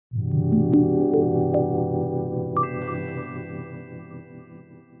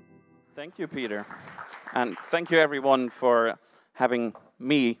Thank you, Peter. And thank you, everyone, for having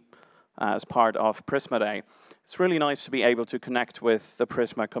me as part of PrismaDay. It's really nice to be able to connect with the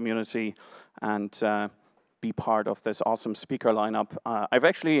Prisma community and be part of this awesome speaker lineup. I've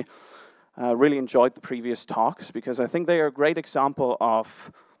actually really enjoyed the previous talks because I think they are a great example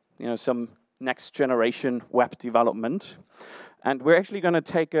of some next generation web development. And we're actually going to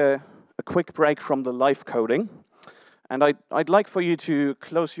take a quick break from the live coding. And I'd like for you to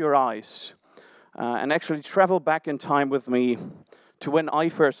close your eyes and actually travel back in time with me to when I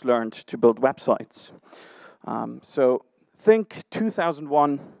first learned to build websites. So think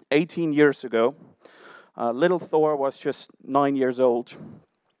 2001, 18 years ago. Little Thor was just 9 years old.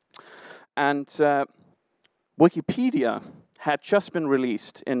 And Wikipedia had just been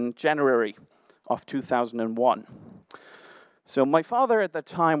released in January of 2001. So my father at that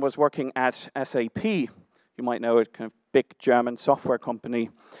time was working at SAP. You might know it, kind of big German software company.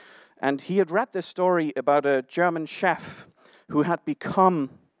 And he had read this story about a German chef who had become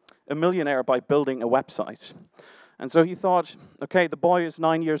a millionaire by building a website. And so he thought, okay, the boy is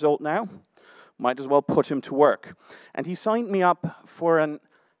 9 years old now, might as well put him to work. And he signed me up for an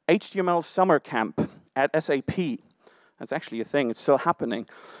HTML summer camp at SAP. That's actually a thing, it's still happening.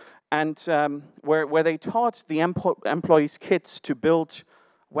 And where they taught the employees' kids to build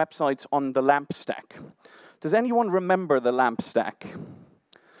websites on the LAMP stack. Does anyone remember the LAMP stack?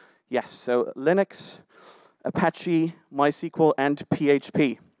 Yes, so Linux, Apache, MySQL, and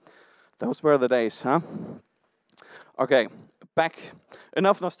PHP. Those were the days, huh? Okay,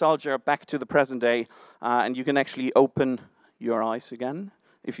 enough nostalgia, back to the present day, and you can actually open your eyes again,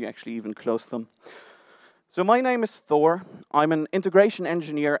 if you actually even close them. So my name is Thor. I'm an integration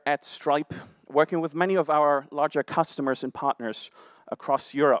engineer at Stripe, working with many of our larger customers and partners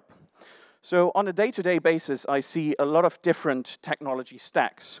across Europe. So on a day-to-day basis, I see a lot of different technology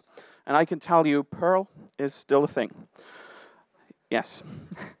stacks. And I can tell you, Perl is still a thing. Yes.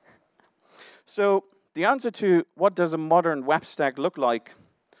 So the answer to what does a modern web stack look like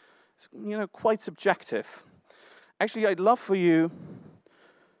is quite subjective. Actually, I'd love for you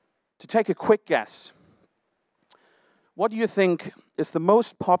to take a quick guess. What do you think is the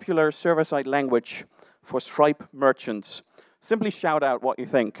most popular server-side language for Stripe merchants? Simply shout out what you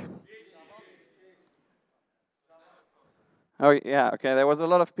think. Oh, yeah, okay, there was a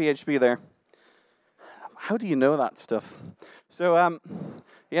lot of PHP there. How do you know that stuff? So,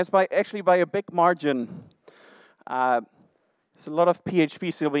 yes, by a big margin, there's a lot of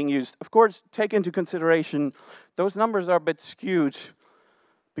PHP still being used. Of course, take into consideration, those numbers are a bit skewed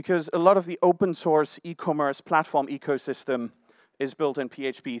because a lot of the open source e-commerce platform ecosystem is built in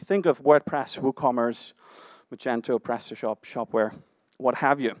PHP. Think of WordPress, WooCommerce, Magento, PrestaShop, Shopware, what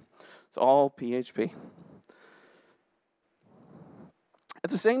have you. It's all PHP. At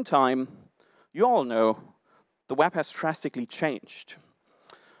the same time, you all know the web has drastically changed.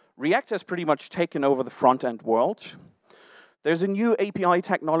 React has pretty much taken over the front-end world. There's a new API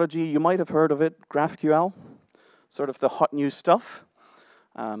technology, you might have heard of it, GraphQL, sort of the hot new stuff.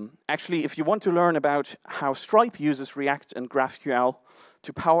 Actually, if you want to learn about how Stripe uses React and GraphQL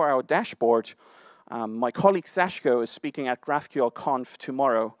to power our dashboard, my colleague Sashko is speaking at GraphQL Conf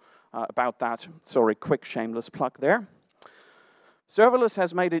tomorrow about that. Sorry, quick shameless plug there. Serverless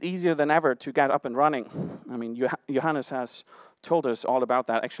has made it easier than ever to get up and running. I mean, Johannes has told us all about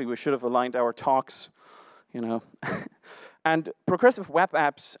that. Actually, we should have aligned our talks, And progressive web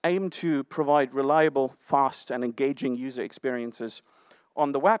apps aim to provide reliable, fast, and engaging user experiences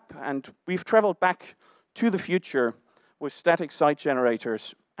on the web. And we've traveled back to the future with static site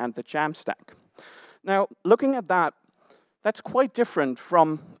generators and the Jamstack. Now, looking at that, that's quite different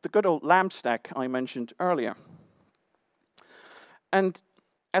from the good old LAMP stack I mentioned earlier. And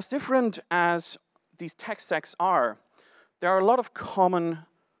as different as these tech stacks are, there are a lot of common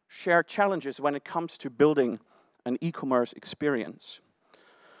shared challenges when it comes to building an e-commerce experience.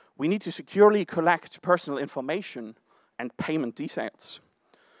 We need to securely collect personal information and payment details.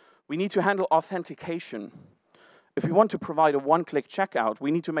 We need to handle authentication. If we want to provide a one-click checkout,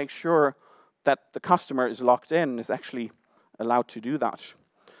 we need to make sure that the customer is logged in, is actually allowed to do that.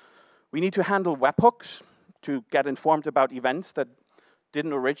 We need to handle webhooks to get informed about events that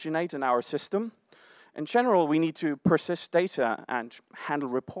didn't originate in our system. In general, we need to persist data and handle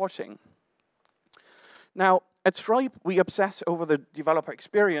reporting. Now, at Stripe, we obsess over the developer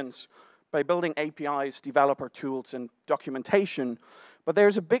experience by building APIs, developer tools, and documentation, but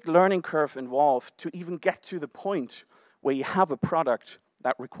there's a big learning curve involved to even get to the point where you have a product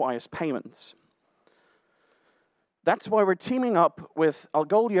that requires payments. That's why we're teaming up with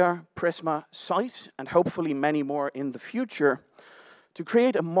Algolia, Prisma, Site, and hopefully many more in the future to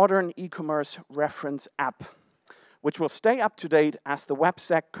create a modern e-commerce reference app, which will stay up to date as the web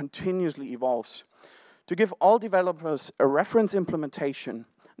stack continuously evolves, to give all developers a reference implementation,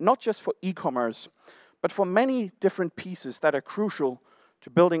 not just for e-commerce, but for many different pieces that are crucial to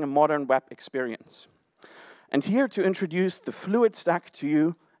building a modern web experience. And here to introduce the Fluid Stack to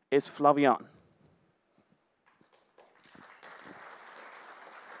you is Flavian.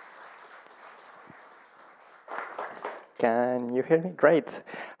 Can you hear me? Great.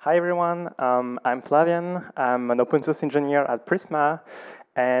 Hi, everyone. I'm Flavian. I'm an open source engineer at Prisma.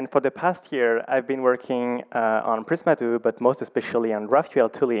 And for the past year, I've been working on PrismaDay, but most especially on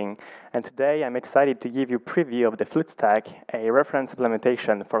GraphQL tooling. And today, I'm excited to give you a preview of the Fluid Stack, a reference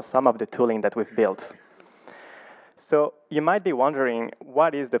implementation for some of the tooling that we've built. So you might be wondering,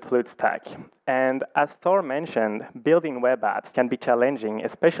 what is the Fluid Stack? And as Thor mentioned, building web apps can be challenging,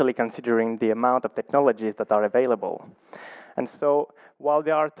 especially considering the amount of technologies that are available. And so while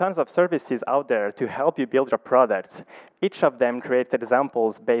there are tons of services out there to help you build your products, each of them creates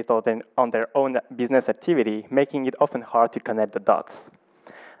examples based on their own business activity, making it often hard to connect the dots.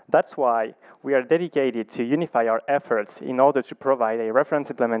 That's why we are dedicated to unify our efforts in order to provide a reference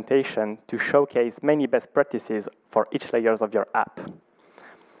implementation to showcase many best practices for each layer of your app.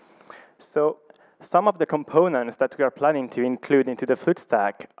 So some of the components that we are planning to include into the Fluid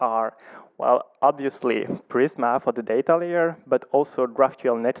Stack are, well, obviously Prisma for the data layer, but also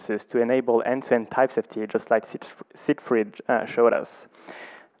GraphQL Nexus to enable end-to-end type safety, just like Siegfried showed us.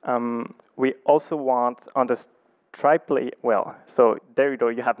 We also want on the Stripe, well, so there you go,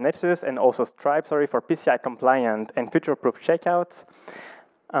 you have Nexus and also Stripe, for PCI compliant and future-proof checkouts.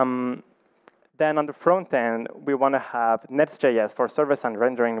 Then on the front end, we want to have Next.js for service and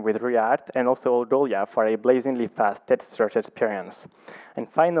rendering with React, and also Golia for a blazingly fast text search experience. And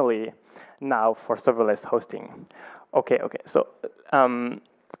finally, now for serverless hosting. Okay, so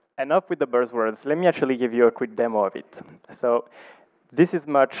enough with the buzzwords. Let me actually give you a quick demo of it. So this is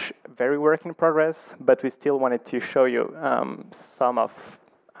very work in progress, but we still wanted to show you some of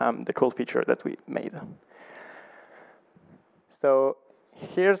the cool features that we made. So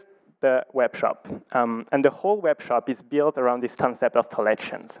here's the web shop. And the whole web shop is built around this concept of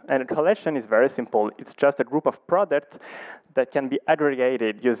collections. And a collection is very simple. It's just a group of products that can be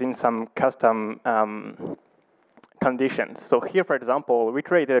aggregated using some custom conditions. So here, for example, we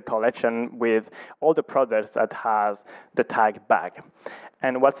created a collection with all the products that has the tag bag.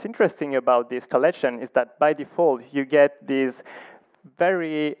 And what's interesting about this collection is that by default, you get these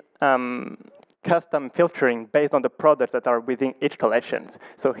very custom filtering based on the products that are within each collection.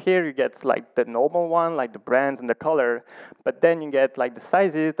 So here you get like the normal one, like the brands and the color, but then you get like the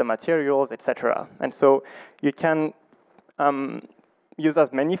sizes, the materials, etc. And so you can use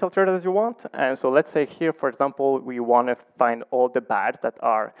as many filters as you want. And so let's say here, for example, we want to find all the bags that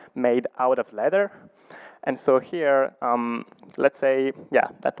are made out of leather. And so here, let's say, yeah,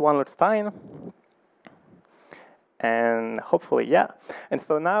 that one looks fine. And hopefully, yeah. And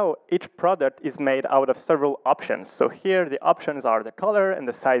so now each product is made out of several options. So here, the options are the color and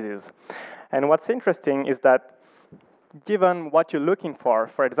the sizes. And what's interesting is that given what you're looking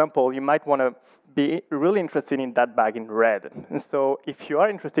for example, you might want to be really interested in that bag in red. And so if you are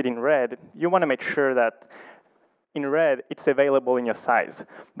interested in red, you want to make sure that in red, it's available in your size.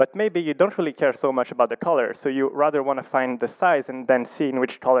 But maybe you don't really care so much about the color, so you rather want to find the size and then see in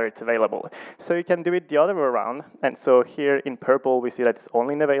which color it's available. So you can do it the other way around. And so here in purple, we see that it's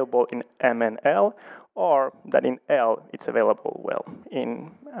only available in M and L, or that in L, it's available, well,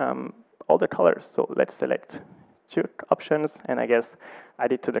 in all the colors. So let's select 2 options, and I guess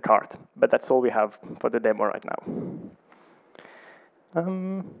add it to the cart. But that's all we have for the demo right now.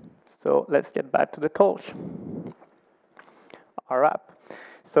 So let's get back to the talk. Our app.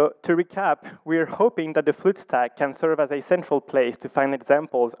 So to recap, we're hoping that the Fluid Stack can serve as a central place to find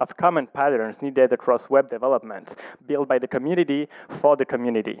examples of common patterns needed across web development, built by the community for the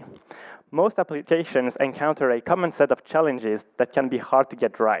community. Most applications encounter a common set of challenges that can be hard to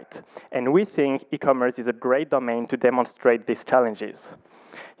get right. And we think e-commerce is a great domain to demonstrate these challenges.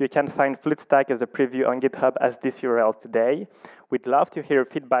 You can find Fluid Stack as a preview on GitHub as this URL today. We'd love to hear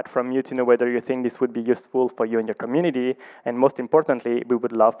feedback from you to know whether you think this would be useful for you and your community. And most importantly, we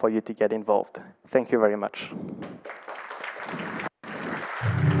would love for you to get involved. Thank you very much.